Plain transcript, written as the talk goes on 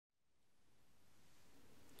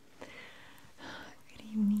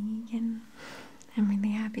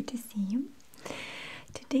happy to see you.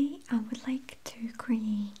 Today I would like to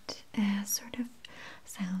create a sort of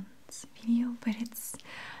sounds video, but it's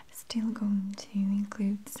still going to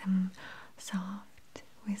include some soft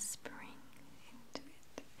whispering into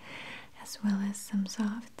it, as well as some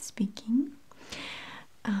soft speaking.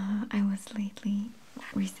 I was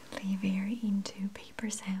recently very into paper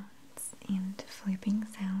sounds and flipping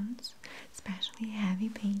sounds, especially heavy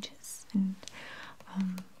pages and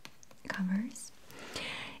covers,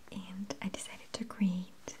 and I decided to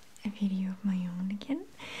create a video of my own again.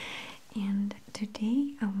 And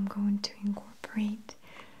today I'm going to incorporate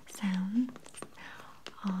sounds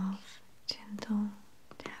of gentle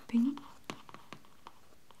tapping,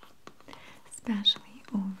 especially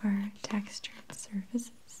over textured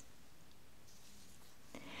surfaces.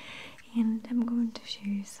 And I'm going to show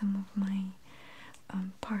you some of my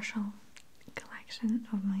partial collection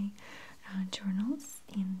of my journals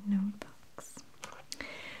and notebooks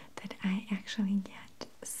that I actually get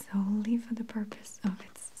solely for the purpose of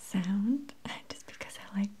its sound, just because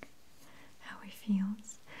I like how it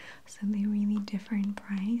feels. So they really differ in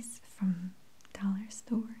price from dollar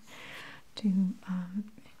store to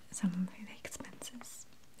some of the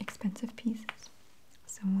expensive pieces.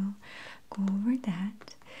 So we'll go over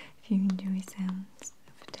that. If you enjoy sounds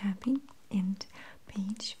of tapping and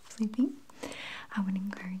page flipping, I would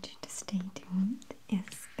encourage you to stay tuned,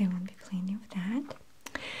 as there will be plenty of that.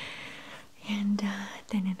 And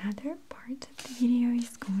then another part of the video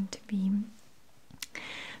is going to be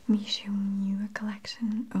me showing you a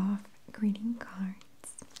collection of greeting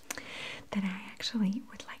cards that I actually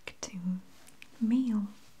would like to mail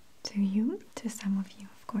to you, to some of you,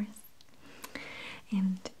 of course.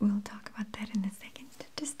 And we'll talk about that in a second,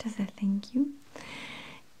 just as a thank you.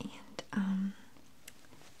 And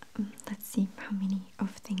let's see how many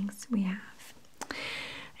of things we have.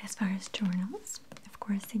 As far as journals, of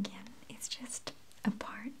course, again, it's just a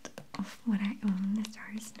part of what I own, as far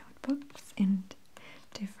as notebooks and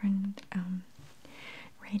different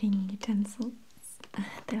writing utensils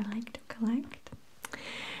that I like to collect.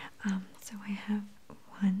 So I have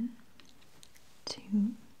 1, 2,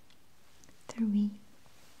 3,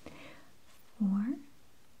 4,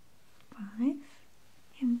 5,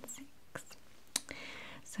 and 6.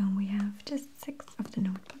 So we have just 6 of the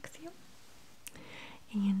notebooks here.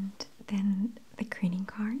 And then the greeting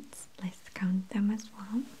cards, let's count them as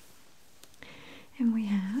well. And we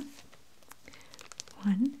have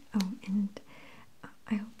 1. Oh, and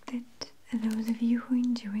I hope that those of you who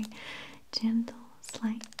enjoy gentle,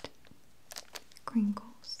 slight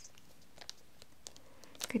crinkles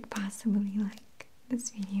could possibly like this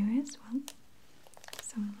video as well.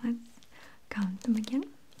 So let's count them again.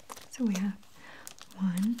 So we have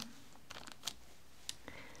 1,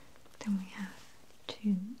 then we have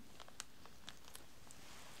 2,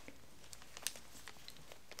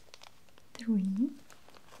 3,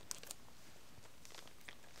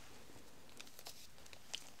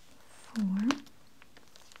 4,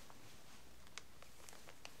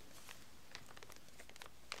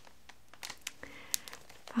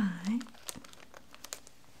 5,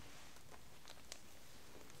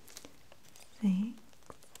 6,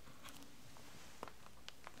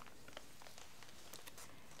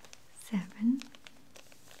 7,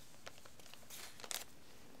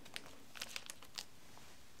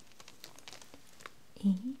 8.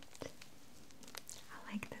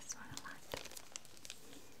 I like this one a lot.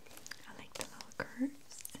 I like the little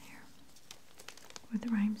curves there with the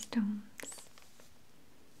rhinestones.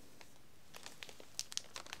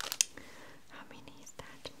 How many is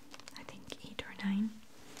that? I think 8 or 9.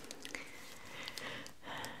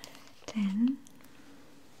 10,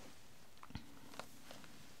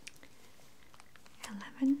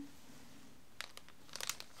 11,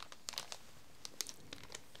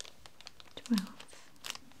 12,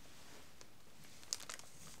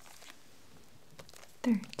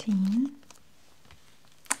 13,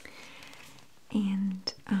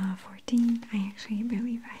 and 14. I actually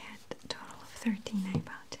believe I had a total of 13. I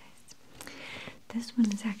apologize. This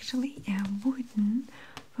one is actually a wooden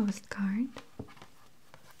postcard,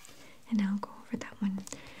 and I'll go over that one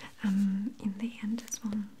in the end as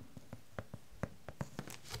well.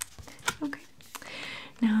 Okay,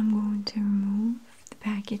 now I'm going to remove the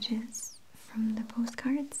packages from the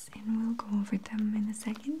postcards, and we'll go over them in a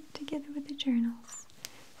second together with the journals.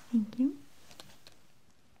 Thank you.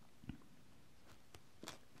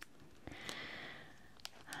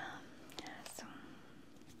 So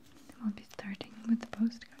we'll be starting with the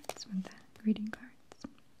postcards, with the greeting cards.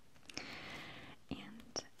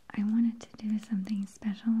 And I wanted to do something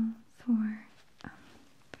special for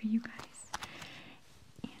you guys.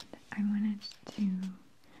 And I wanted to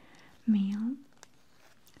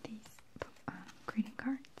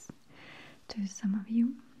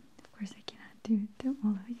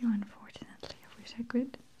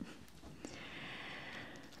liquid.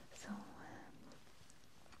 So,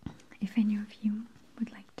 if any of you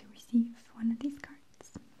would like to receive one of these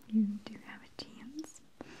cards, you do have a chance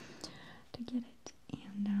to get it.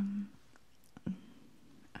 And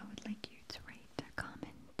I would like you to write a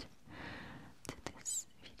comment to this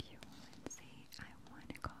video and say, I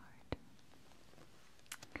want a card.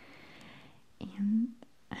 And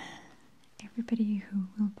everybody who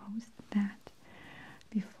will post that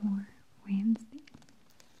before Wednesday,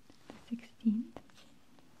 the 16th,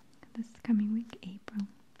 this coming week, April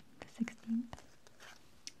the 16th,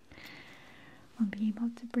 will be able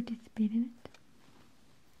to participate in it.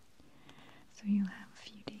 So you'll have a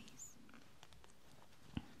few days.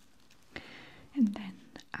 And then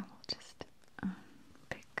I will just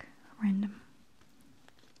pick random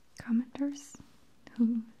commenters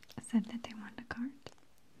who said that they want a card.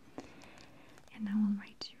 And I will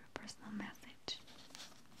write you a personal message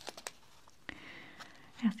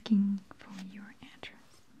asking for your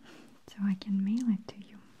address so I can mail it to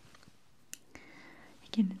you.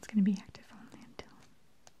 Again, it's going to be active only until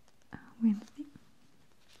Wednesday.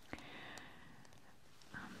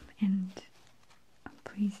 And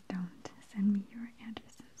please don't send me your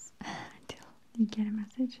addresses until you get a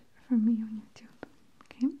message from me on YouTube.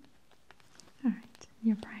 Okay? Alright,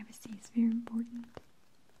 your privacy is very important.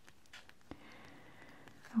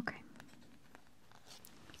 Okay.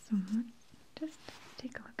 So let's just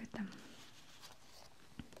take a look at them.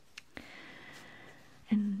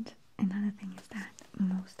 And another thing is that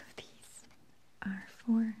most of these are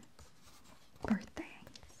for birthdays.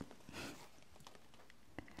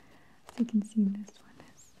 As you can see, this one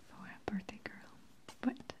is for a birthday girl.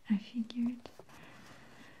 But I figured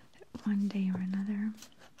that one day or another,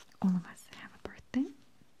 all of us have a birthday.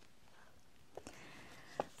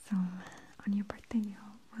 So on your birthday, you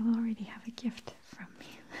will already have a gift from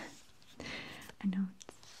me. I know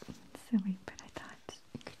it's silly, but I thought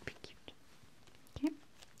it could be cute. Okay,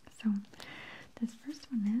 so this first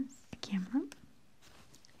one is a camera,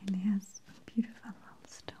 and it has a beautiful little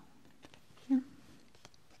stone here,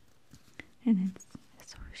 and it's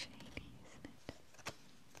so shady, isn't it?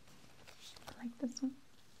 I like this one.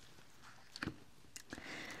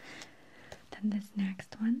 Then this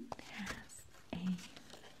next one has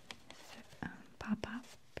a pop-up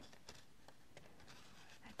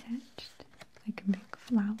attached, like a big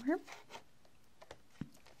flower.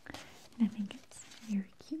 And I think it's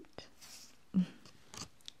very cute.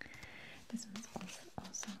 This one's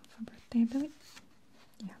also for birthday, I believe.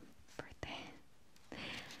 Yeah, birthday.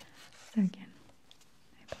 So again,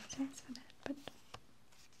 I apologize for that, but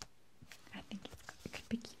I think it could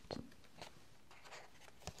be cute.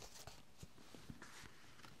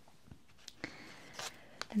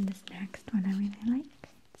 Then this next one I really like.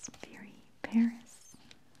 It's very Paris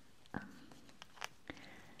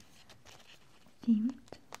themed.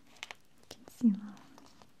 You can see a little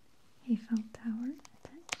Eiffel Tower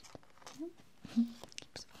attached.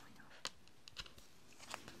 Keeps falling off.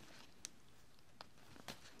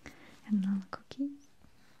 And little cookies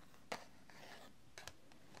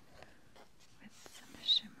with some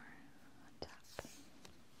shimmer on top.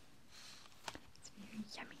 It's very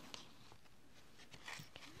yummy.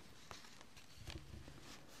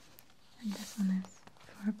 And this one is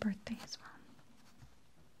for a birthday as well.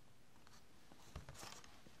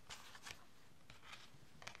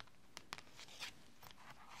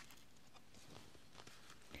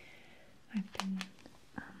 I've been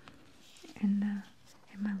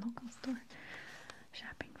in my local store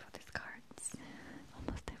shopping for these cards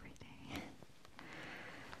almost every day,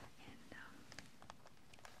 and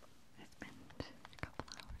I spent a couple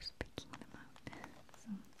hours picking them out. So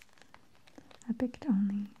I picked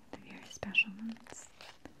only the very special ones,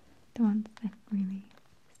 the ones that really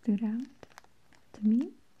stood out to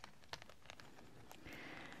me.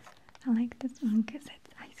 I like this one because it's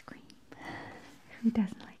ice cream. Who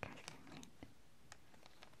doesn't like ice cream, right?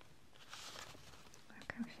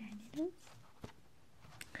 Look how shiny it is.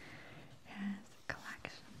 It has a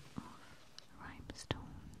collection of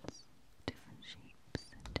rhinestones, different shapes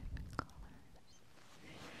and different colors.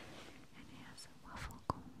 And it has a waffle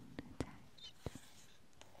cone attached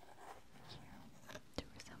here to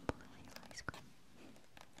resemble a real ice cream.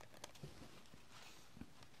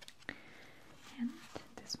 And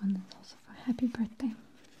this one is also for happy birthday.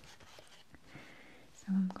 So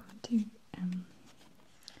I'm going to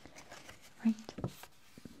write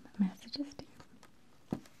messages to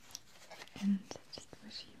you and just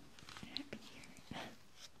wish you a happy year.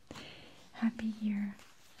 Happy year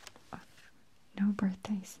of no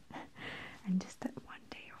birthdays and just that one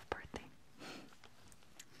day of birthday.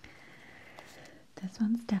 This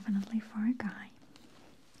one's definitely for a guy.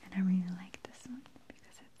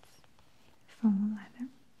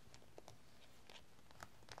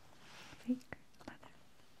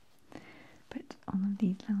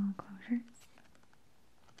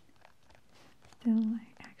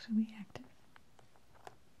 actually active.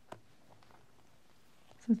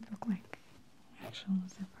 So it look like actual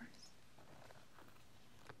zippers.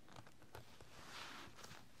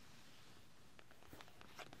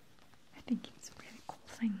 I think it's a really cool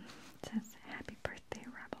thing. It says Happy Birthday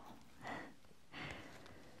Rebel.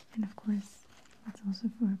 And of course, it's also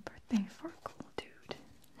for a birthday for a cool dude.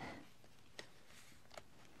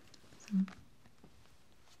 So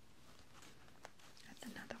that's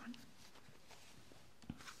another one.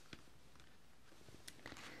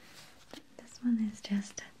 This one is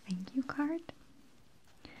just a thank you card.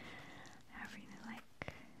 I really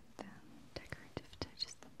like the decorative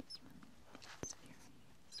touches on this one. It's very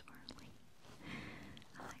swirly.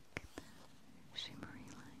 I like the shimmery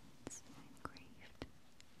lines, engraved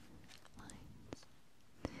lines.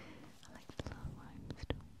 I like the little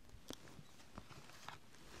rhinestone.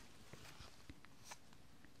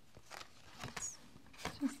 It's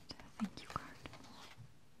just a thank you card.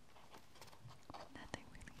 Nothing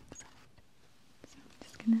really inside. So I'm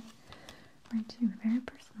just gonna write you a very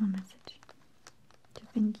personal message to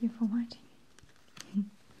thank you for watching.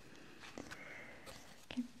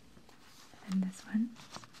 Okay, and this one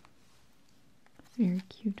is a very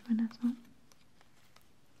cute one as well.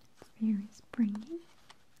 It's very springy.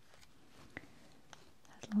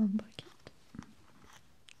 Has a little bucket with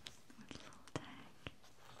a little tag,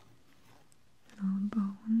 a little bow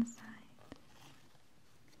on the side,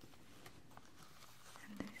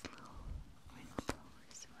 and these little wind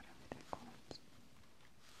blowers, whatever they're called.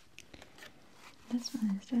 This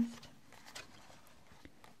one is just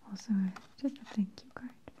also just a thank you card.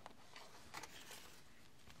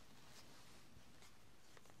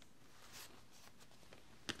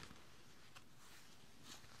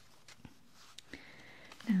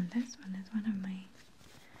 Now this one is one of my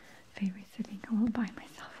favorites. I think I will buy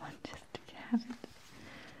myself one just to have it.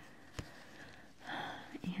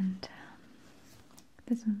 And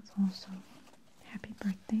this one's also happy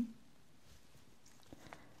birthday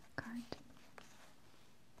card.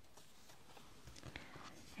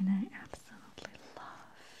 And I absolutely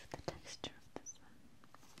love the texture of this one.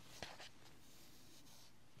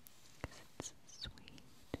 Because it's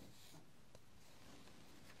sweet.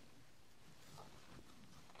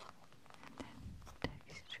 And then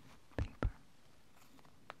textured paper.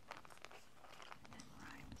 And then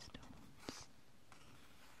rhinestones.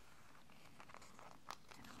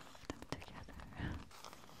 And all of them together.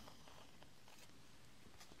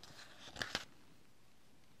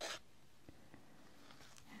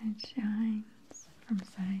 And it shines from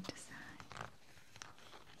side to side.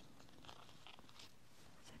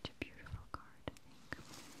 Such a beautiful card, I think.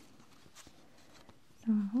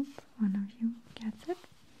 So I hope one of you gets it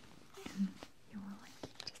and you will like it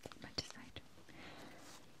just as much as I do.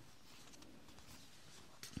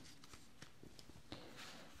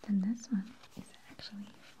 Then this one is actually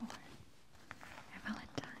for a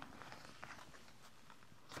Valentine.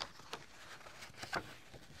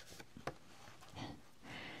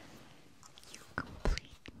 You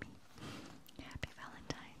complete me. Happy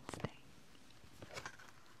Valentine's Day.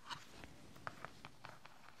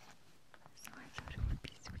 So I thought it would be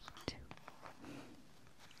sweet too.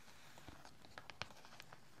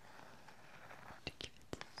 To give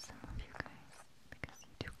it to some of you guys because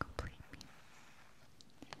you do complete me.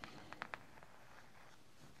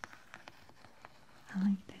 I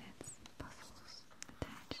like that it's puzzles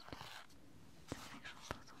attached. It's an actual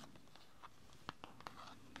puzzle.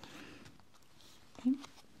 Okay.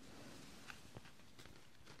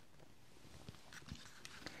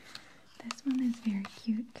 This one is very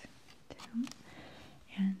cute too,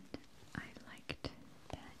 and I liked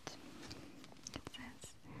that it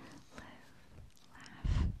says live,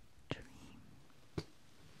 laugh, dream,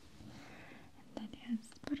 and that has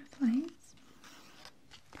butterflies,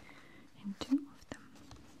 and two of them.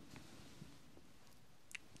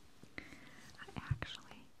 I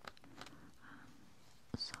actually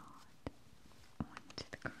saw it onto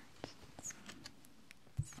the card. It's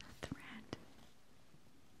a thread.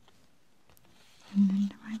 And then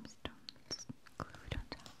the rhinestones glued on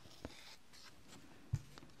top.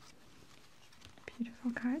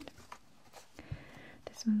 Beautiful card.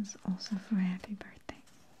 This one's also for a happy birthday.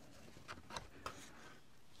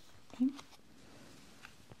 Okay.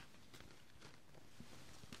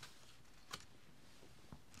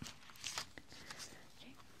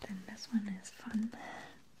 Okay, then this one is fun.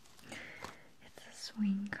 It's a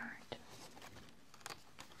swing card.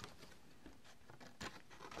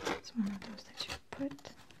 It's one of those that you put.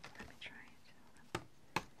 Let me try it.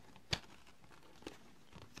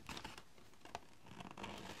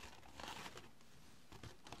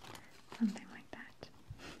 Something like that.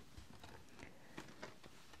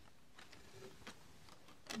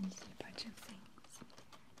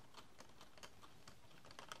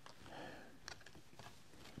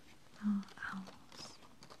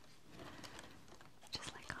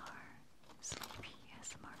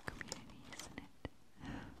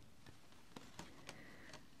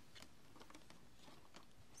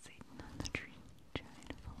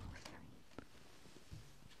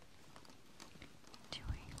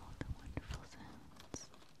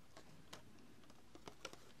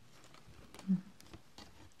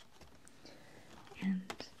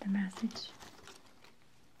 message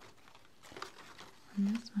on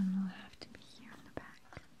this one will have to be here on the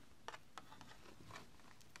back.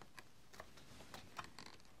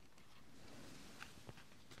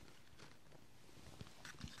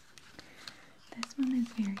 This one is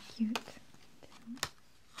very cute.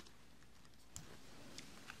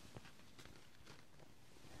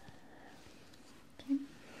 Okay.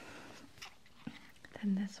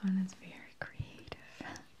 Then this one is very creative.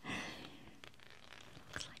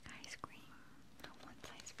 Looks like ice cream. Who wants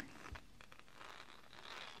ice cream?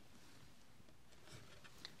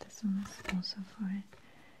 This one is also for a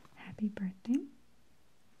happy birthday.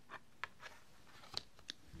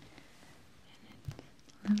 And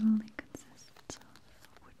it literally consists of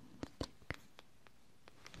a wooden stick.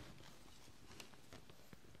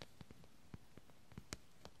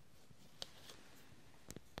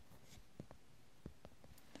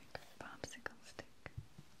 Like a popsicle stick.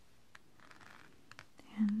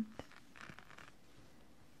 And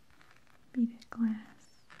beaded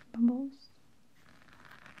glass bubbles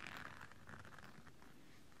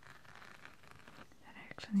that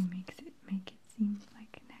actually make it seem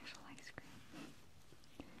like an actual ice cream.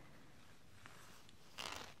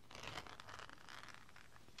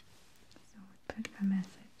 So we put a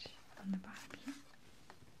message on the bottom here.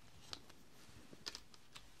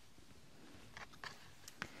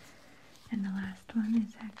 And the last one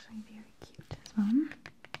is actually very cute as well.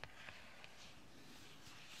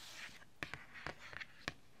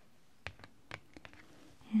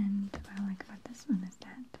 And what I like about this one is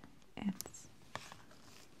that it's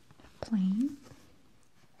plain.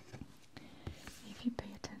 If you pay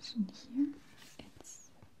attention here, it's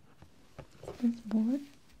this board.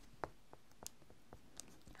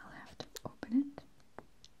 I'll have to open it.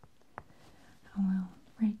 I will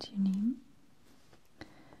write your name.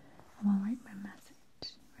 I will write my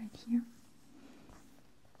message right here.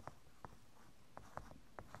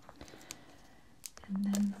 And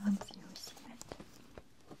then once you receive it,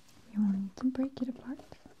 you will need to break it apart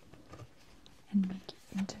and make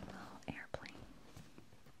it into a little airplane.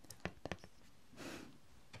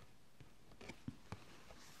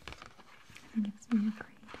 I think it's really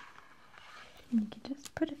great. And you can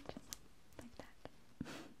just put it like that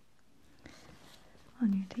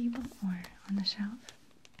on your table or on the shelf.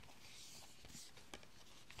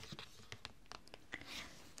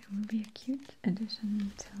 It would be a cute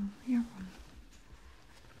addition to your room.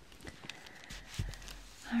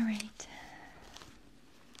 Alright,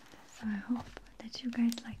 so I hope that you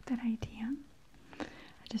guys like that idea. I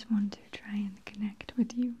just want to try and connect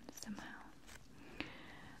with you somehow.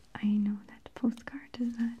 I know that postcard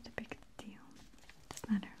is not a big deal. It's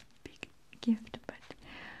not a big gift, but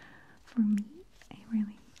for me, it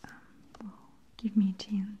really will give me a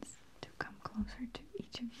chance to come closer to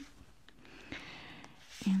each of you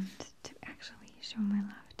and to actually show my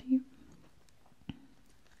love to you.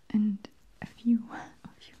 And a few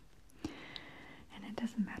of you. And it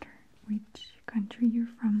doesn't matter which country you're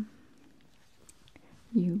from,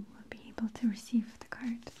 you will be able to receive the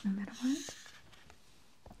card no matter what.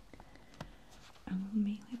 I will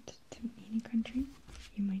mail it to any country.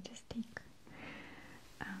 You might just take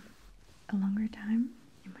a longer time.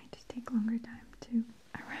 You might just take longer time to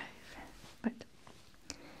arrive. But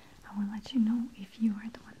I will let you know if you are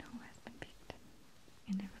the one who has been picked.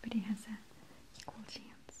 And everybody has an equal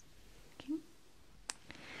chance. Okay?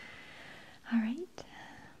 Alright.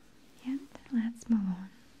 And let's move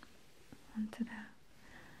on to the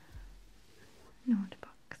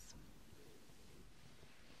notebooks.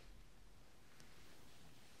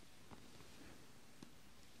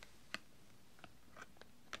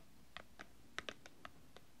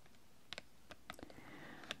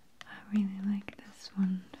 I really like this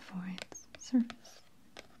one for its surface.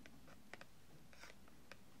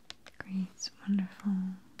 Creates wonderful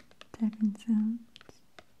tapping sounds.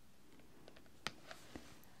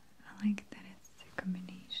 I like that it's a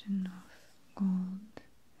combination of gold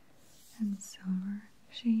and silver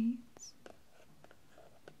shades.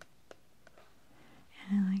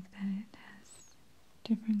 And I like that it has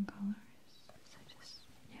different colors, such as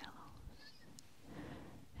yellows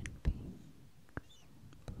and pinks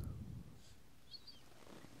and blues,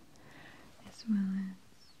 as well as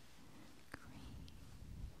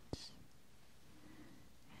greens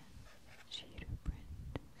and cheetah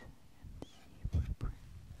print and zebra print.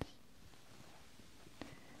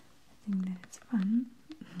 I think that it's fun.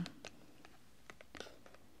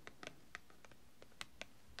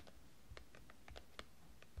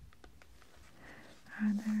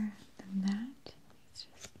 Other than that, it's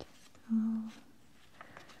just a little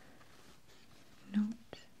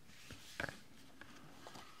note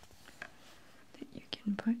that you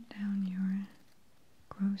can put down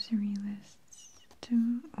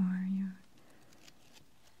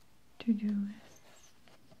to-do lists.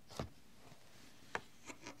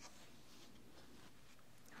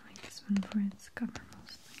 I like this one for its cover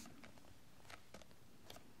mostly.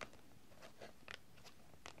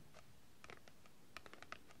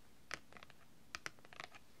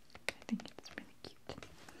 I think it's really cute,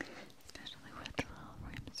 especially with the little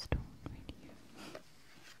rhinestone right here.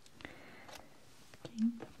 Okay.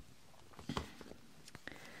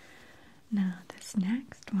 Now this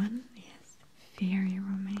next one is very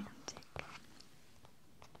romantic.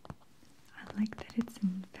 I like that it's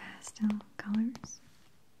in pastel colors.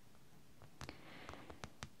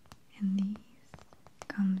 And these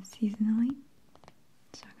come seasonally.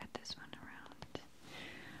 So I got this one around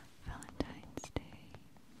Valentine's Day.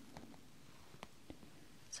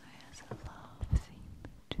 So it has a love theme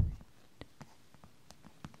to it.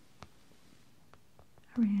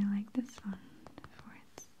 I really like this one for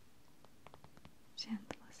its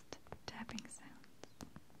gentlest tapping sounds.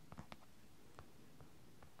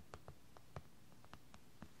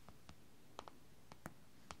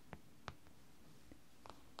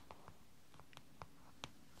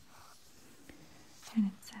 And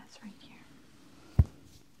it says right here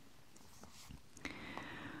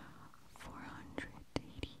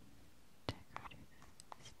 480 decorative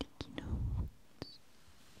sticky notes.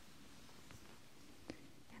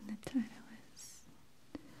 And the title is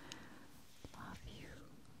Love You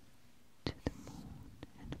to the Moon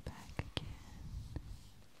and Back Again.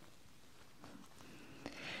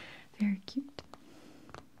 Very cute.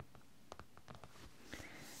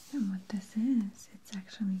 And what this is, it's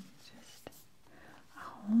actually just a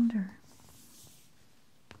holder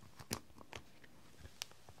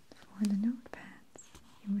for the notepads.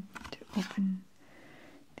 You would need to open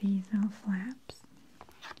these little flaps,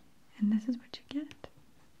 and this is what you get.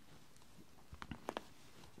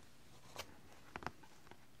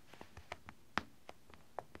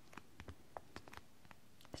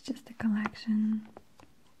 It's just a collection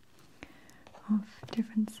of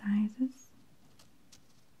different sizes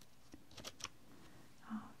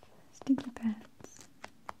of sticky pads.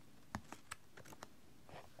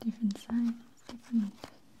 Different sizes, different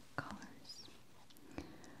colors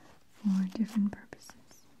for different purposes.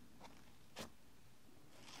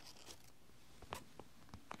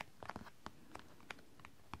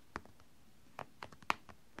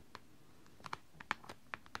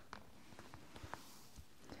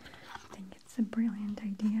 I think it's a brilliant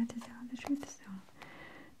idea, to tell the truth, so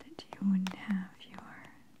that you wouldn't have your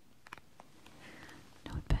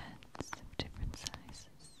notepads of different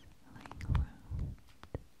sizes laying around.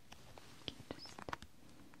 You can just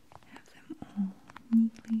have them all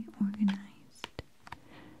neatly organized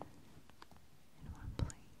in one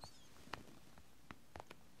place.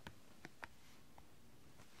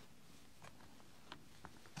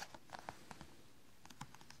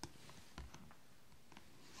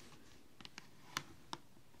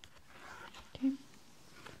 Okay,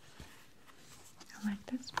 I like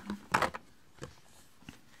this one.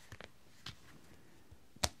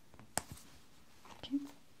 Okay.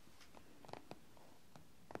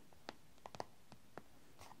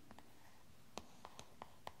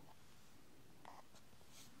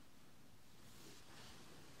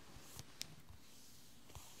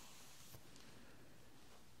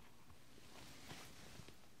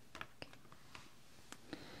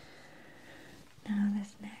 Now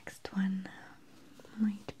this next one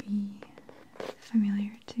might be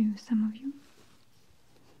familiar to some of you.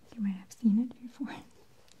 You might have seen it before.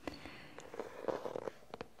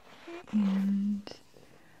 And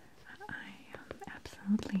I am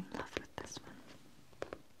absolutely in love with this one.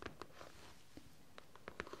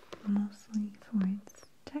 Mostly for its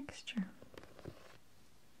texture.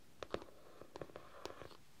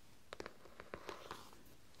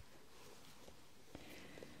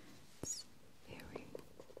 It's very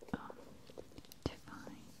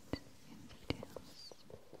defined in details.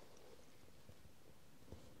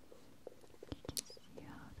 You can see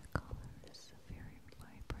how the colors are very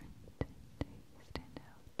vibrant and they stand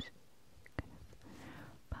out, kind of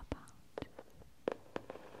pop out out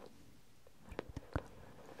of the color.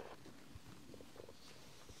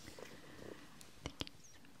 I think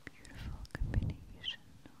it's a beautiful combination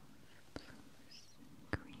of blues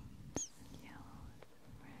and greens and yellows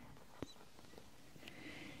and reds,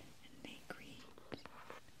 and they create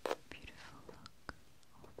a beautiful look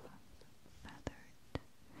of a feathered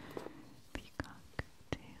peacock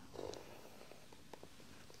tail.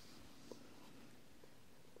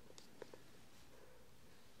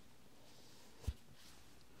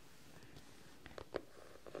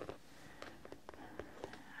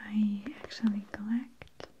 I actually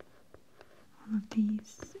collect all of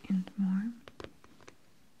these and more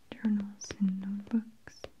journals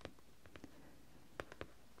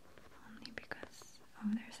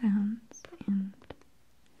of their sounds, and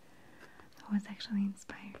I was actually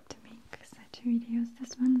inspired to make such videos.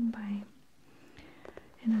 This one by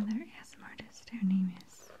another ASMR artist. Her name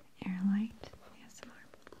is Airlight ASMR,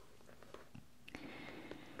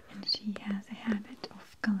 and she has a habit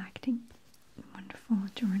of collecting wonderful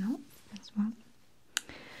journals as well,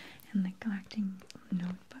 and like collecting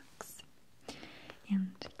notebooks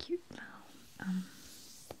and cute little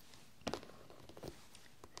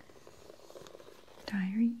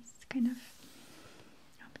diaries kind of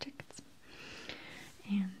objects,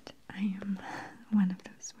 and I am one of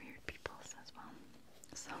those weird people as well.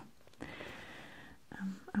 So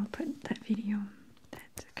I'll put that video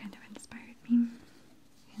that kind of inspired me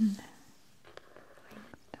in the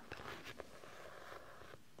links down below.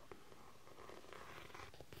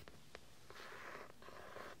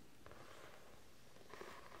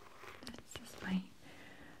 This is my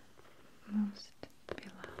most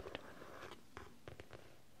beloved one.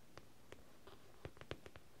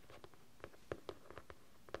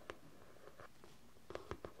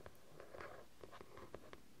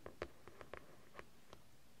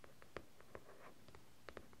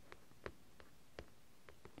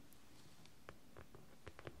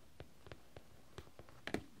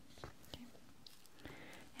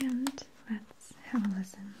 And let's have a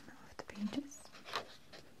listen of the pages.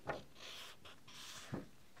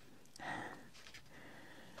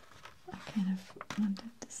 I kind of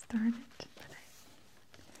wanted to start it, but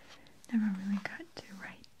I never really got to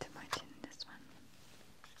write too much in this one.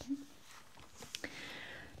 Okay.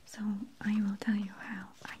 So I will tell you how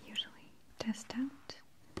I usually test out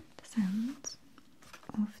the sounds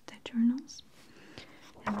of the journals,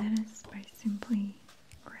 and that is by simply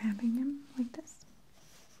grabbing them like this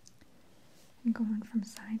and going from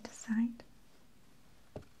side to side.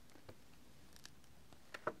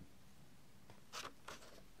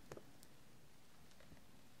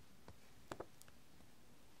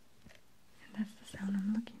 And that's the sound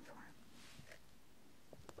I'm looking for.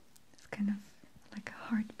 It's kind of like a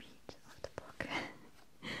heartbeat of the book.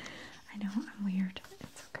 I know I'm weird, but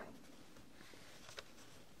it's okay.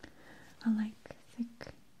 I like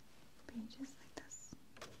thick pages like this.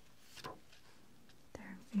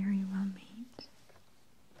 They're very well made.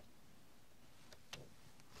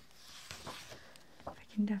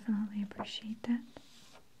 I can definitely appreciate that.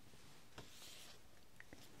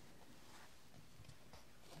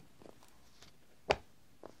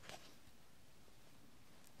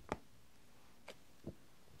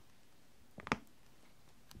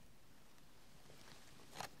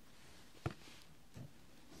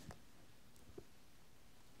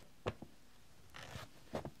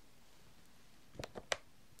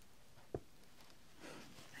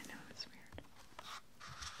 I know it's weird.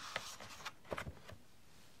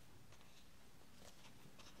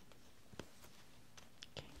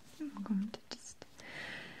 Okay, I'm going to just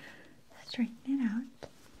straighten it out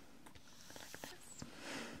like this.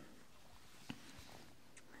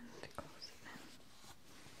 And close it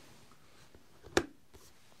in. Okay.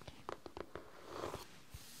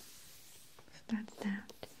 So that's that.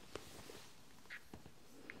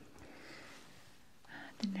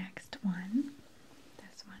 The next one,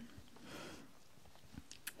 this one.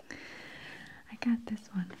 I got this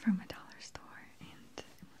one from a dollar store, and it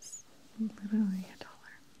was literally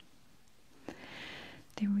 $1.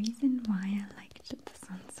 The reason why I liked this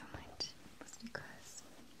one so much was because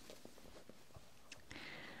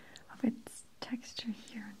of its texture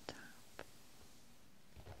here on top.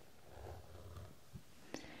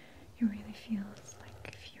 It really feels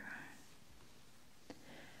like if you are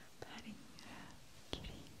petting a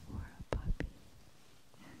kitty or a puppy.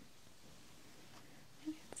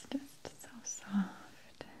 And it's just so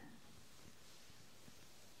soft.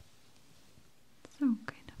 So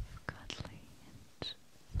kind of cuddly and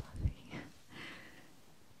fluffy. And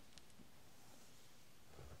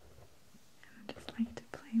I just like to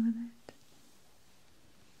play with it.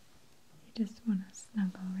 You just want to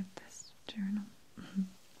snuggle with this journal.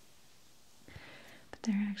 But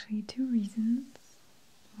there are actually two reasons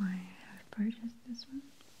why I have purchased this one.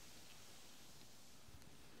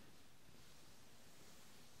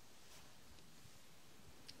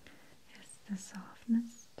 Is the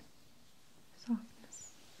softness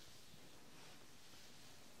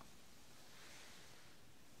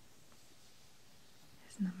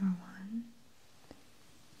is number one.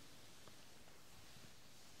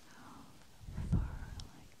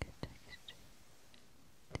 Fur-like texture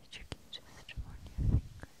that you can just run your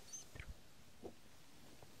fingers through.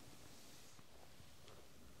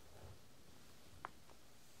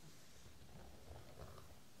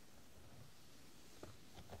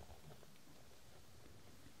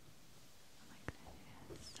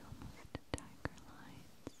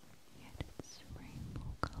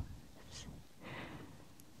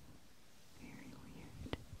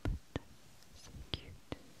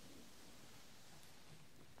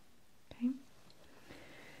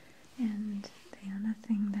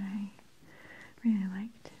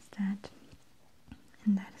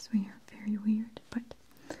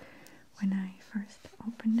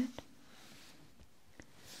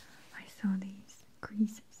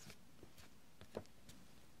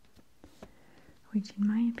 which in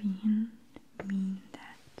my opinion mean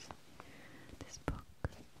that this book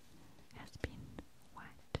has been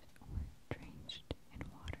wet or drenched in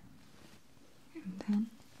water. And then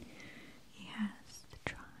he has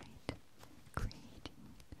tried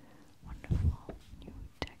creating wonderful new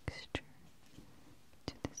texture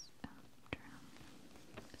to this drum.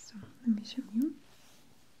 So let me show you.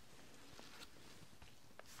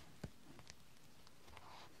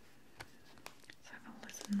 So I will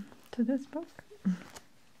listen to this book.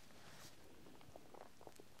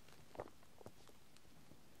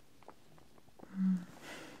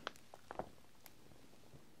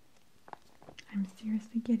 I'm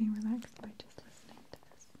seriously getting relaxed by just listening to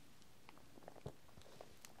this.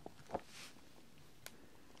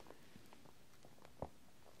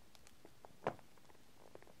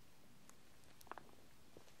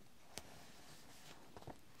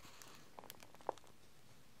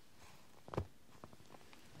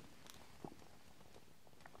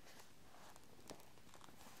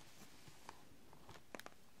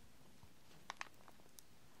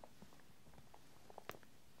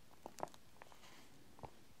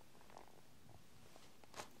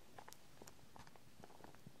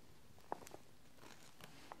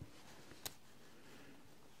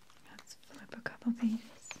 Let's flip a couple pages.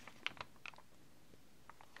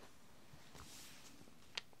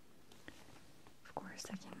 Of course,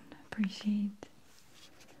 I can appreciate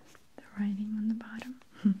the writing on the bottom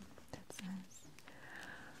that says,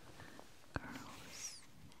 "Girls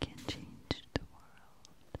can change the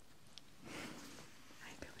world."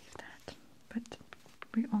 I believe that, but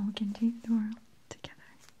we all can change the world together.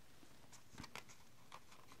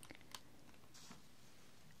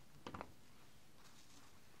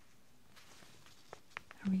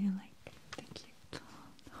 I really like the cute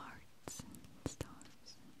hearts and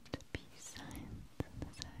stars and the peace signs on the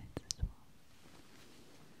sides as well.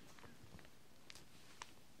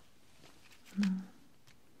 No.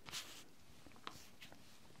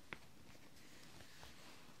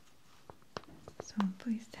 So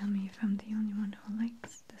please tell me if I'm the only one who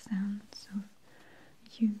likes the sounds of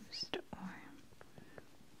used or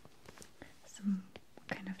some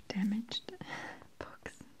kind of damaged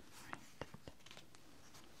books. Right?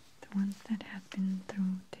 The ones that have been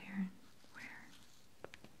through tear and wear.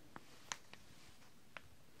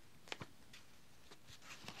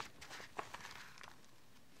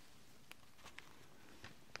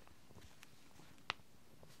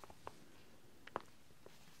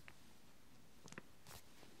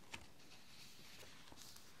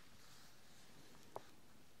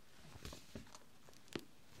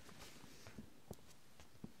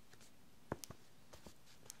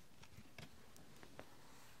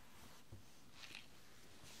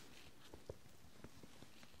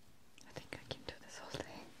 I think I can do this all day.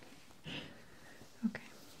 Okay.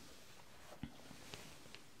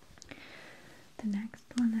 The next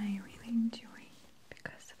one I really enjoy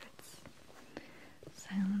because of its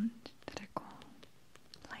sound that I call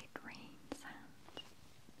light rain sound.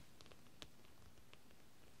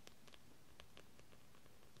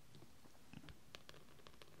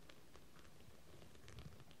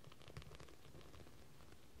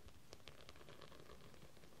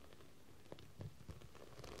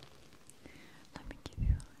 Let me give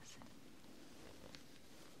you a listen.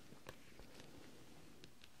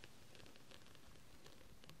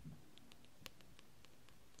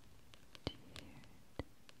 Do you hear it?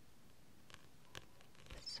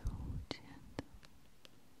 So gentle.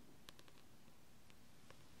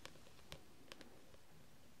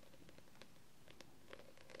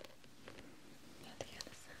 Now the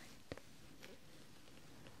other side.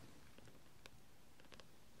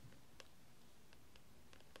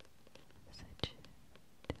 Such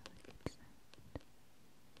a delicate sound.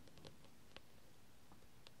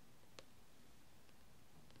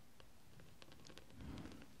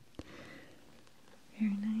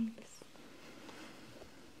 Very nice.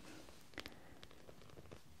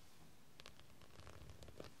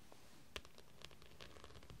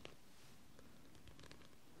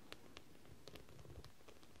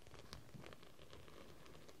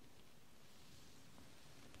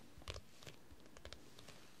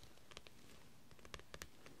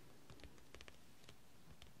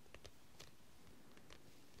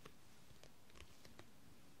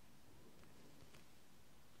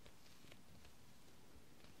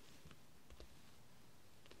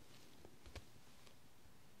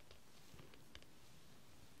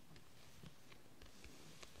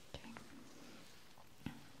 Okay.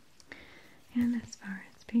 And as far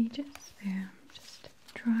as pages, they're just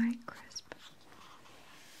dry, crisp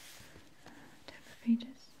type of pages.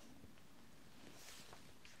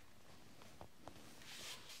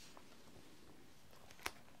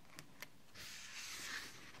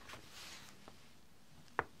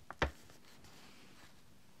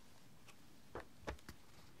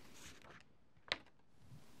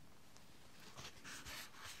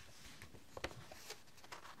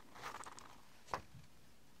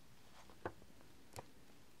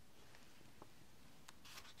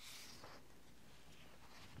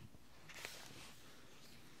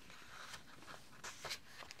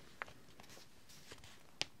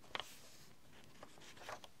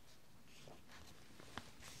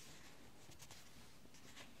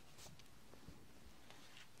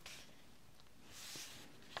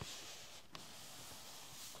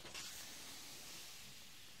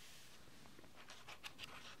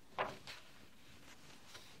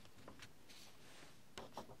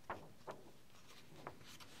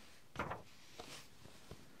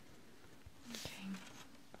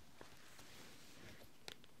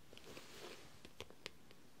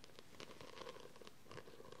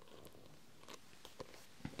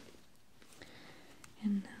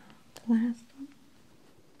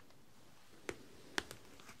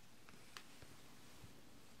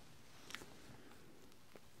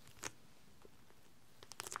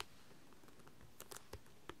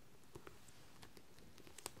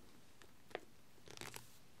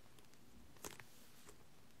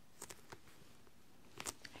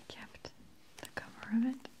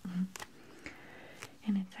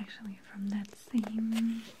 and it's actually from that same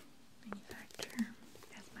manufacturer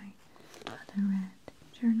as my other red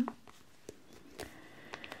journal.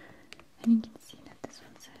 And you can see that this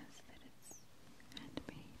one says that it's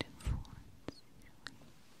handmade in France,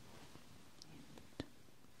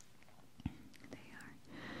 and they are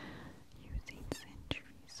using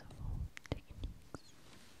centuries of old techniques.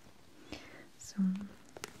 So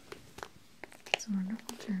it's a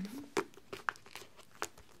wonderful journal.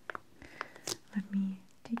 Let me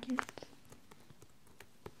take it out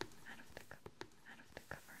of the cover,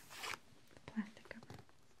 the plastic cover.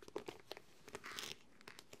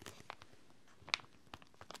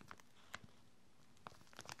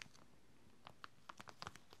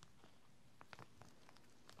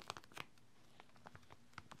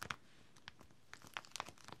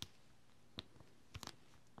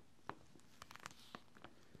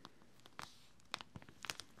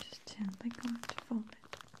 Just gently going to fold it.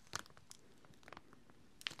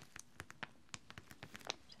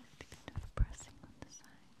 Just a bit of pressing on the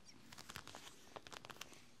sides.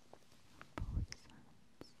 Both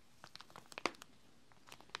sides.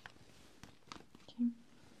 Okay.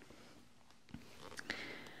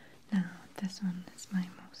 Now this one is my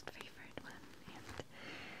most favorite one, and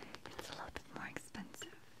it's a little bit more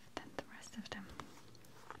expensive than the rest of them.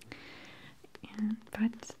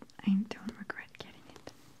 But I don't regret getting it.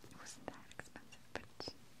 It wasn't that expensive, but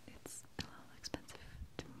it's a little expensive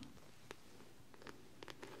to me.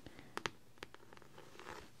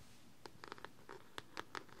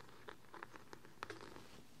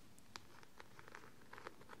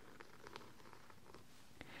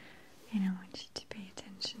 And I want you to pay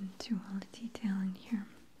attention to all the detail in here.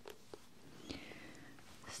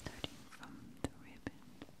 Starting from the ribbon,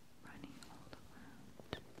 running all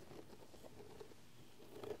around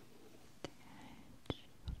the edge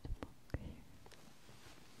of the book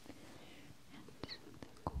here, and the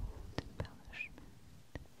gold embellishment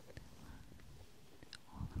that run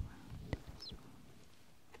all around this room,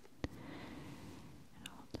 and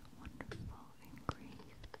all the wonderful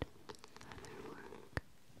engraved leather work,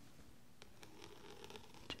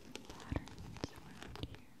 different patterns around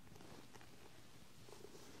here.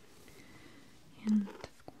 And of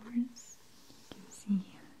course, you can see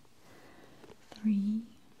three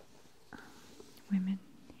women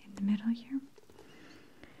in the middle here,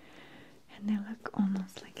 and they look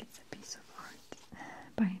almost like it's a piece of art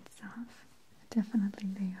by itself. Definitely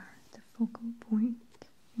they are the focal point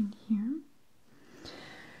in here,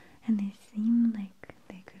 and they seem like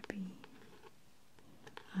they could be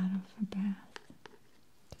out of a bath,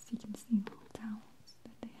 because you can see the towels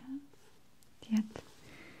that they have, yet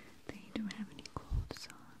they don't have any clothes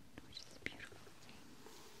on, which is a beautiful thing.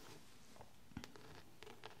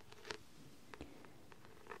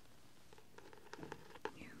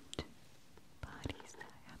 Nude bodies that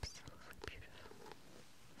are absolutely beautiful.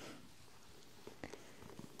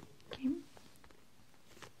 Okay,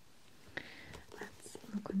 let's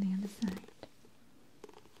look on the other side.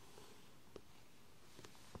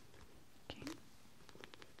 Okay,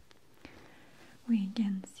 we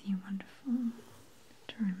again see a wonderful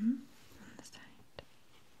trim on the side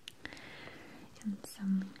and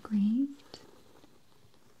some engraved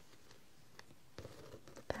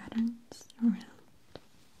patterns around,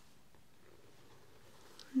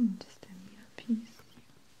 and just a neat piece here.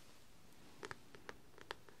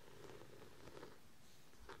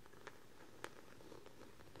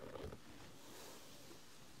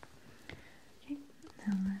 Okay,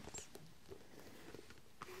 now let's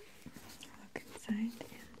look inside,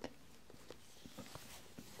 and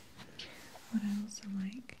what I also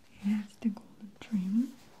like, it has the golden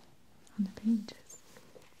trim on the pages.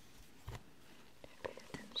 Pay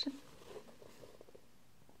attention.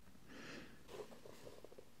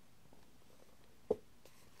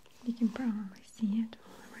 You can probably see it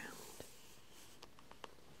all around.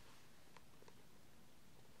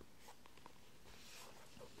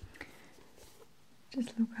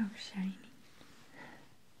 Just look how shiny.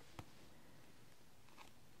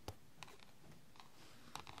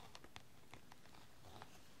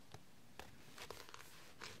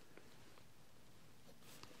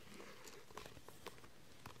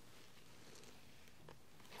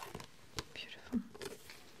 Beautiful.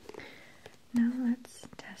 Now let's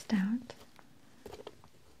test out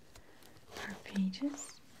our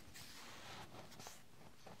pages.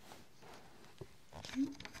 Okay.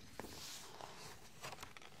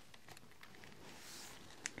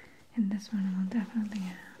 And this one will definitely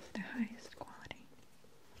have the highest quality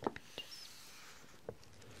pages.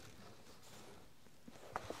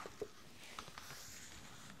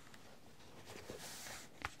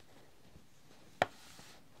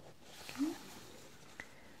 Okay.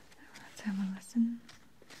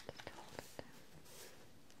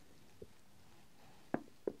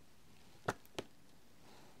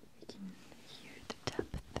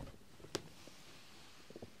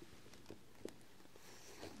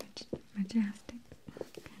 majestic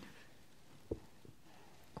kind of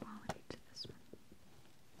quality to this one.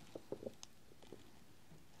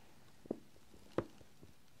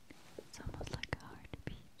 It's almost like a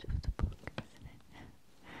heartbeat of the book, isn't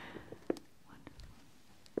it? Wonderful.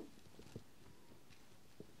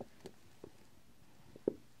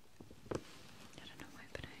 I don't know why,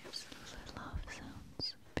 but I absolutely love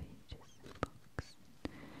sounds of pages in books,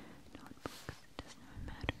 notebooks, it doesn't even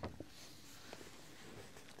matter.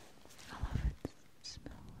 I love its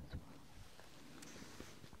smell as well.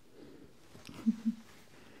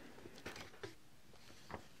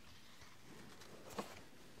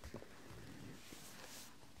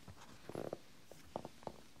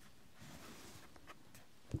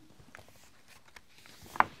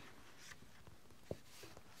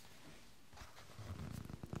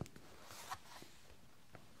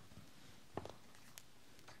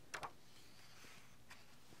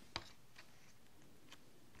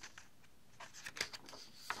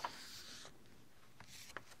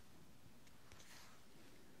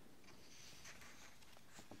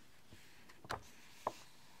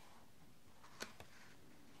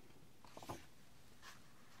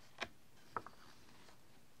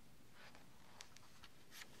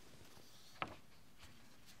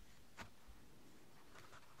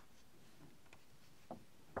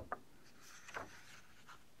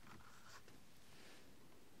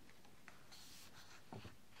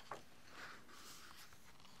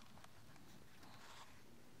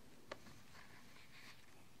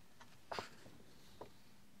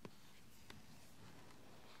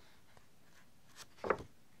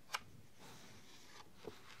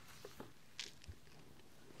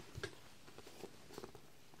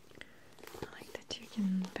 I like that you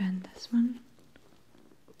can bend this one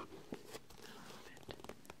a little bit.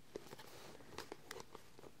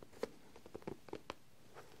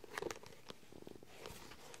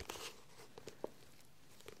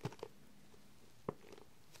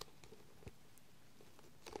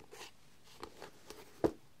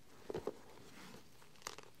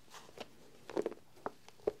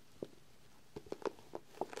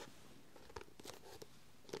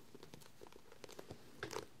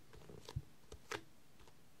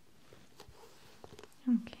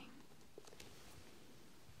 Okay.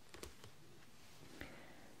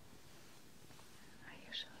 I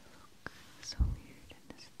usually look so weird in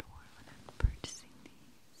the store when I'm purchasing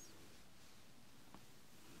these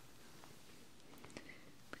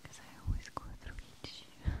because I always go through each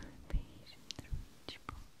page and through each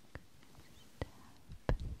book and just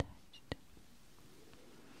tap and touch them.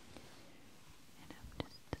 And I'm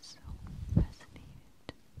just so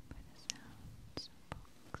fascinated by the sounds of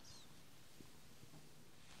books.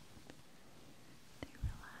 They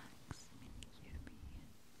relax me and give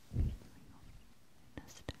me a feeling of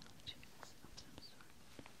nostalgia of some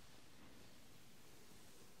sort.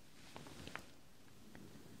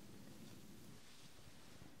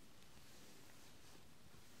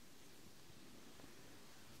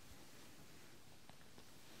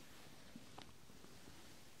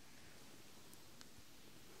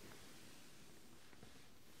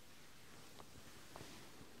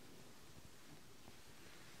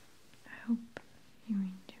 I hope you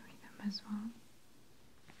enjoy them as well.